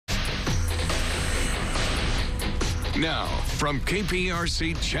Now, from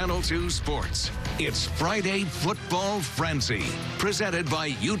KPRC Channel 2 Sports, it's Friday Football Frenzy, presented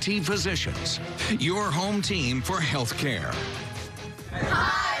by UT Physicians, your home team for healthcare.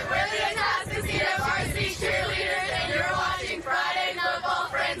 Hi, we're the Atascocita varsity cheerleaders, and you're watching Friday Football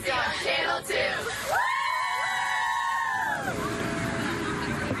Frenzy on Channel 2.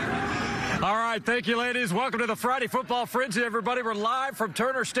 All right, thank you, ladies. Welcome to the Friday Football Frenzy, everybody. We're live from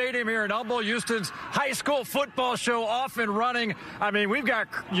Turner Stadium here in Humboldt. Houston's high school football show off and running. I mean, we've got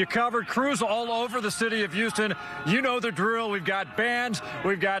you covered. Crews all over the city of Houston. You know the drill. We've got bands.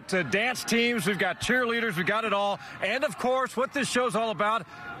 We've got dance teams. We've got cheerleaders. We've got it all. And, of course, what this show's all about,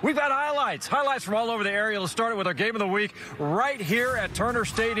 we've got highlights from all over the area. Let's start it with our game of the week right here at Turner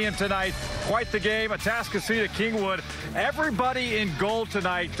Stadium tonight. Quite the game. Atascocita Kingwood. Everybody in gold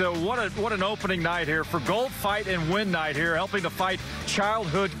tonight. What an opening night here for Gold Fight and Win night here, helping to fight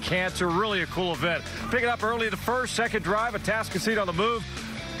childhood cancer. Really a cool event. Picking up early the first, second drive. Atascocita on the move.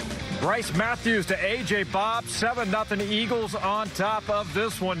 Bryce Matthews to A.J. Bob. 7-0 Eagles on top of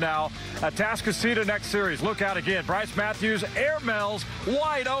this one now. Atascocita next series. Look out again. Bryce Matthews air mails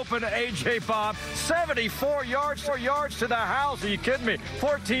wide open to A.J. Bob. 74 yards, 4 yards to the house. Are you kidding me?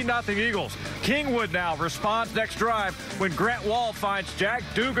 14-0 Eagles. Kingwood now responds next drive when Grant Wall finds Jack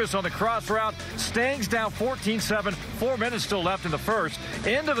Dugas on the cross route. Stings down 14-7. 4 minutes still left in the first.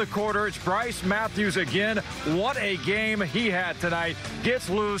 Into the quarter, it's Bryce Matthews again. What a game he had tonight. Gets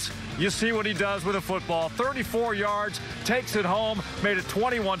loose. You see what he does with a football. 34 yards, takes it home, made it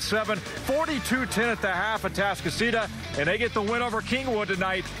 21-7, 42-10 at the half at Atascocita, and they get the win over Kingwood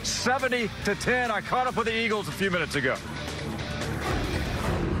tonight, 70-10. I caught up with the Eagles a few minutes ago.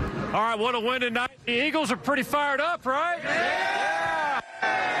 All right, what a win tonight. The Eagles are pretty fired up, right? Yeah!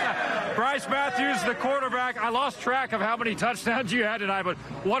 Bryce Matthews, the quarterback. I lost track of how many touchdowns you had tonight, but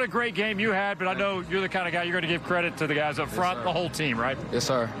what a great game you had. But I know you're the kind of guy you're going to give credit to the guys up front, yes, the whole team, right? Yes,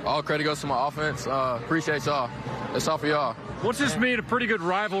 sir. All credit goes to my offense. Appreciate y'all. It's all for y'all. What's this mean? A pretty good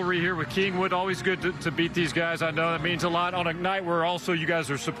rivalry here with Kingwood. Always good to beat these guys. I know that means a lot on a night where also you guys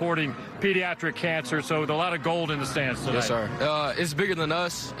are supporting pediatric cancer, so a lot of gold in the stands tonight. Yes, sir. It's bigger than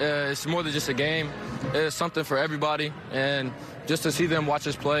us. It's more than just a game. It's something for everybody, and just to see them watch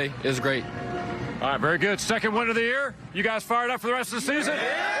us play is great. All right, very good. Second win of the year. You guys fired up for the rest of the season?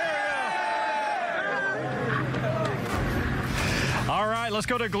 Yeah! All right, let's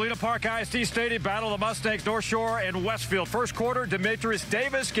go to Galena Park ISD Stadium. Battle of the Mustangs, North Shore and Westfield. First quarter, Demetrius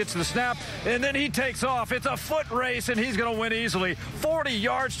Davis gets the snap, and then he takes off. It's a foot race, and he's going to win easily. 40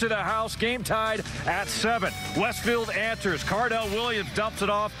 yards to the house. Game tied at 7. Westfield answers. Cardell Williams dumps it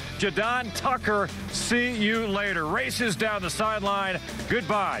off. Jadon Tucker, see you later. Races down the sideline.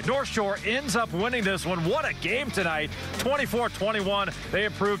 Goodbye. North Shore ends up winning this one. What a game tonight. 24-21. They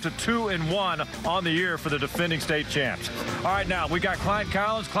improved to 2-1 on the year for the defending state champs. All right, now we got Klein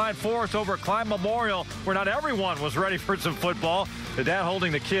Collins, Klein Forest over at Klein Memorial, where not everyone was ready for some football. The dad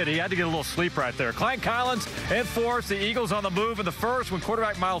holding the kid. He had to get a little sleep right there. Klein Collins and Forest, the Eagles on the move in the first when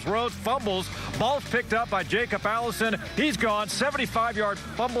quarterback Miles Rhodes fumbles. Ball's picked up by Jacob Allison. He's gone. 75-yard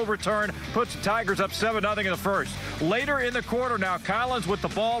fumble return puts the Tigers up 7-0 in the first. Later in the quarter now, Collins with the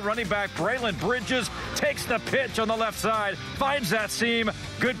ball. Running back Braylon Bridges takes the pitch on the left side. Finds that seam.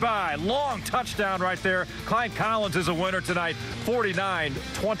 Goodbye. Long touchdown right there. Klein Collins is a winner tonight.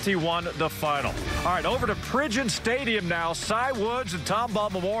 49-21 the final. All right, over to Pridgeon Stadium now. Cy Woods and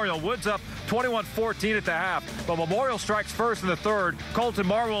Tomball Memorial. Woods up 21-14 at the half. But Memorial strikes first in the third. Colton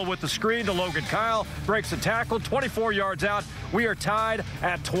Marwell with the screen to Logan Kyle. Breaks the tackle, 24 yards out. We are tied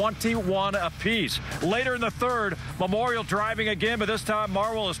at 21 apiece. Later in the third, Memorial driving again, but this time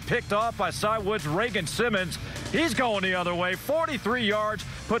Marwell is picked off by Cy Woods' Reagan Simmons. He's going the other way. 43 yards,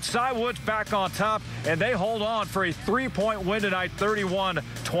 puts Cy Woods back on top, and they hold on for a 3-point win tonight,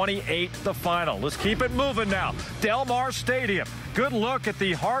 31-28 the final. Let's keep it moving now. Del Mar Stadium. Good look at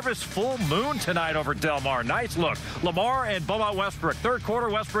the harvest full moon tonight over Del Mar. Nice look. Lamar and Beaumont Westbrook. Third quarter,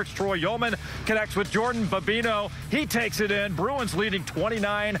 Westbrook's Troy Yeoman connects with Jordan Babino. He takes it in. Bruins leading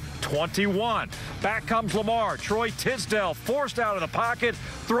 29-21. Back comes Lamar. Troy Tisdale forced out of the pocket.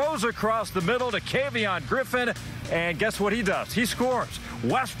 Throws across the middle to Kavion Griffin. And guess what he does? He scores.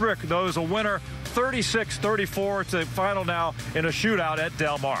 Westbrook, though, is a winner. 36-34 to final now in a shootout at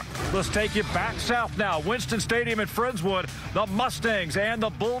Del Mar. Let's take you back south now. Winston Stadium in Friendswood. The Mustangs and the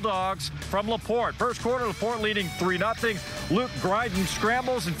Bulldogs from LaPorte. First quarter, LaPorte leading 3-0. Luke Gryden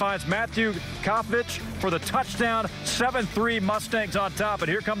scrambles and finds Matthew Kopich for the touchdown. 7-3 Mustangs on top. And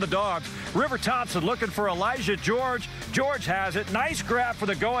here come the Dogs. River Thompson looking for Elijah George. George has it. Nice grab for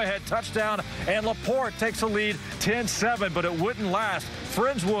the go-ahead touchdown. And LaPorte takes a lead 10-7, but it wouldn't last.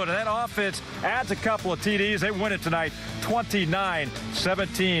 Friendswood and that offense adds a couple of TDs. They win it tonight,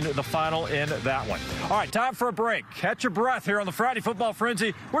 29-17, the final in that one. All right, time for a break. Catch your breath here on the Friday Football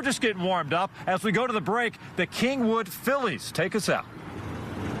Frenzy. We're just getting warmed up. As we go to the break, the Kingwood Phillies take us out.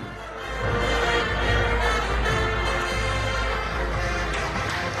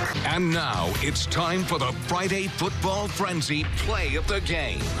 And now it's time for the Friday Football Frenzy Play of the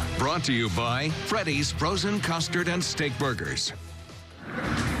Game. Brought to you by Freddy's Frozen Custard and Steak Burgers.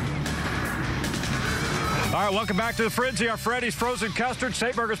 All right, welcome back to the Frenzy. Our Freddy's Frozen Custard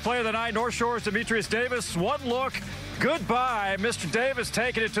Steak Burgers Play of the Night. North Shore's Demetrius Davis. One look. Goodbye. Mr. Davis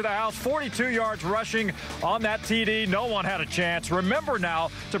taking it to the house. 42 yards rushing on that TD. No one had a chance. Remember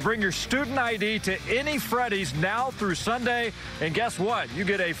now to bring your student ID to any Freddy's now through Sunday. And guess what? You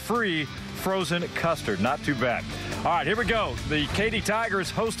get a free frozen custard. Not too bad. All right, here we go. The Katy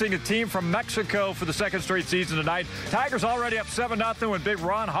Tigers hosting a team from Mexico for the second straight season tonight. Tigers already up 7-0 when big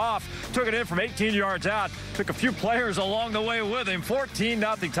Ron Hoff took it in from 18 yards out. Took a few players along the way with him.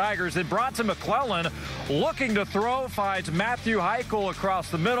 14-0 Tigers. Then Bronson McClellan looking to throw, finds Matthew Heichel across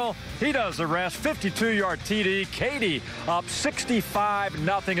the middle. He does the rest. 52-yard TD. Katy up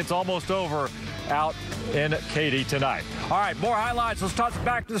 65-0. It's almost over out in Katy tonight. All right, more highlights. Let's toss it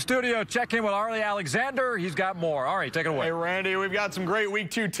back to the studio. Check in with Arlie Alexander. He's got more. All right, take it away. Hey, Randy, we've got some great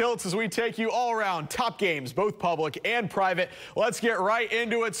Week 2 tilts as we take you all around top games, both public and private. Let's get right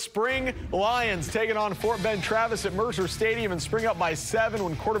into it. Spring Lions taking on Fort Bend Travis at Mercer Stadium and spring up by 7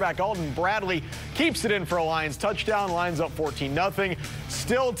 when quarterback Alden Bradley keeps it in for a Lions touchdown. Lions up 14-0.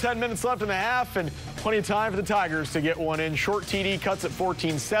 Still 10 minutes left in the half and plenty of time for the Tigers to get one in. Short TD cuts at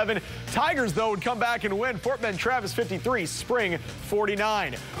 14-7. Tigers, though, would come back and win. Fort Bend Travis 53, Spring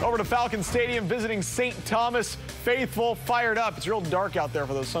 49. Over to Falcon Stadium visiting St. Thomas. Faithful fired up. It's real dark out there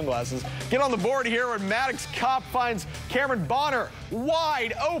for those sunglasses. Get on the board here when Maddox Kopp finds Cameron Bonner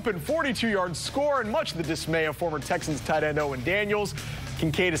wide open. 42-yard score, and much to the dismay of former Texans tight end Owen Daniels.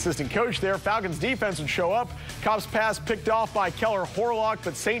 Kincaid, assistant coach there. Falcons defense would show up. Kopp's pass picked off by Keller Horlock,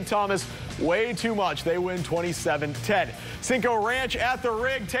 but St. Thomas way too much. They win 27-10. Cinco Ranch at the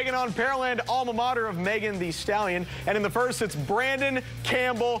rig, taking on Pearland, alma mater of Megan Thee Stallion. And in the first, it's Brandon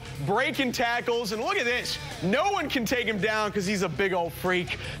Campbell breaking tackles. And look at this. No one can take him down because he's a big old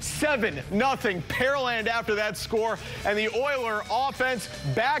freak. 7-0 Pearland after that score. And the Oiler offense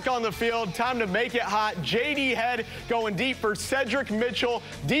back on the field. Time to make it hot. J.D. Head going deep for Cedric Mitchell.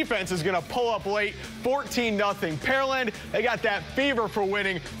 Defense is going to pull up late. 14-0 Pearland. They got that fever for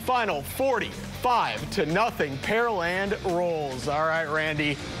winning. Final 45-0 Pearland rolls. All right,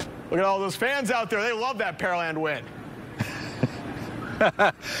 Randy. Look at all those fans out there. They love that Pearland win.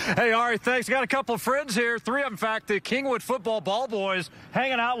 Hey, Ari, thanks. Got a couple of friends here. 3 of them, in fact, the Kingwood football ball boys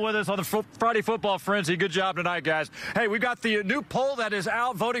hanging out with us on the Friday Football Frenzy. Good job tonight, guys. Hey, we got the new poll that is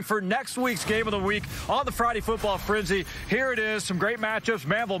out voting for next week's game of the week on the Friday Football Frenzy. Here it is. Some great matchups.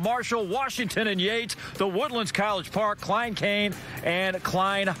 Manville Marshall, Washington and Yates, the Woodlands College Park, Klein Kane, and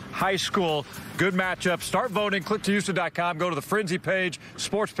Klein High School. Good matchup. Start voting. Click to Houston.com. Go to the Frenzy page,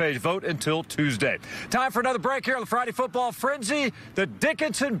 sports page. Vote until Tuesday. Time for another break here on the Friday Football Frenzy. The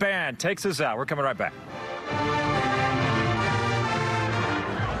Dickinson Band takes us out. We're coming right back.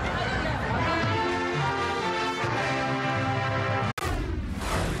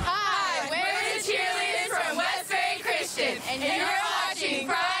 Hi, we're the cheerleaders from West Bay Christian, and you're watching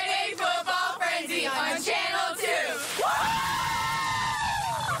Friday Football Frenzy on Channel 2.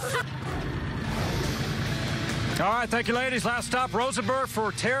 All right, thank you, ladies. Last stop, Rosenberg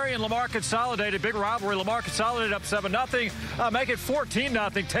for Terry and Lamar Consolidated. Big rivalry. Lamar Consolidated up 7-0. Make it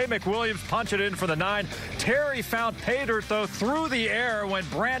 14-0. Tay McWilliams punch it in for the 9. Terry found pay dirt, though, through the air when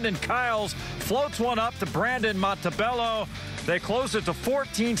Brandon Kiles floats one up to Brandon Montebello. They closed it to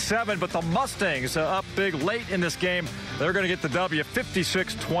 14-7, but the Mustangs up big late in this game. They're going to get the W,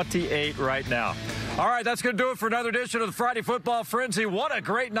 56-28 right now. All right, that's going to do it for another edition of the Friday Football Frenzy. What a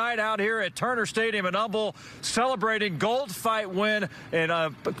great night out here at Turner Stadium in Humble, celebrating Gold Fight win in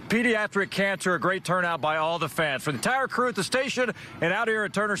pediatric cancer. A great turnout by all the fans. For the entire crew at the station and out here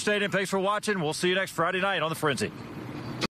at Turner Stadium, thanks for watching. We'll see you next Friday night on the Frenzy.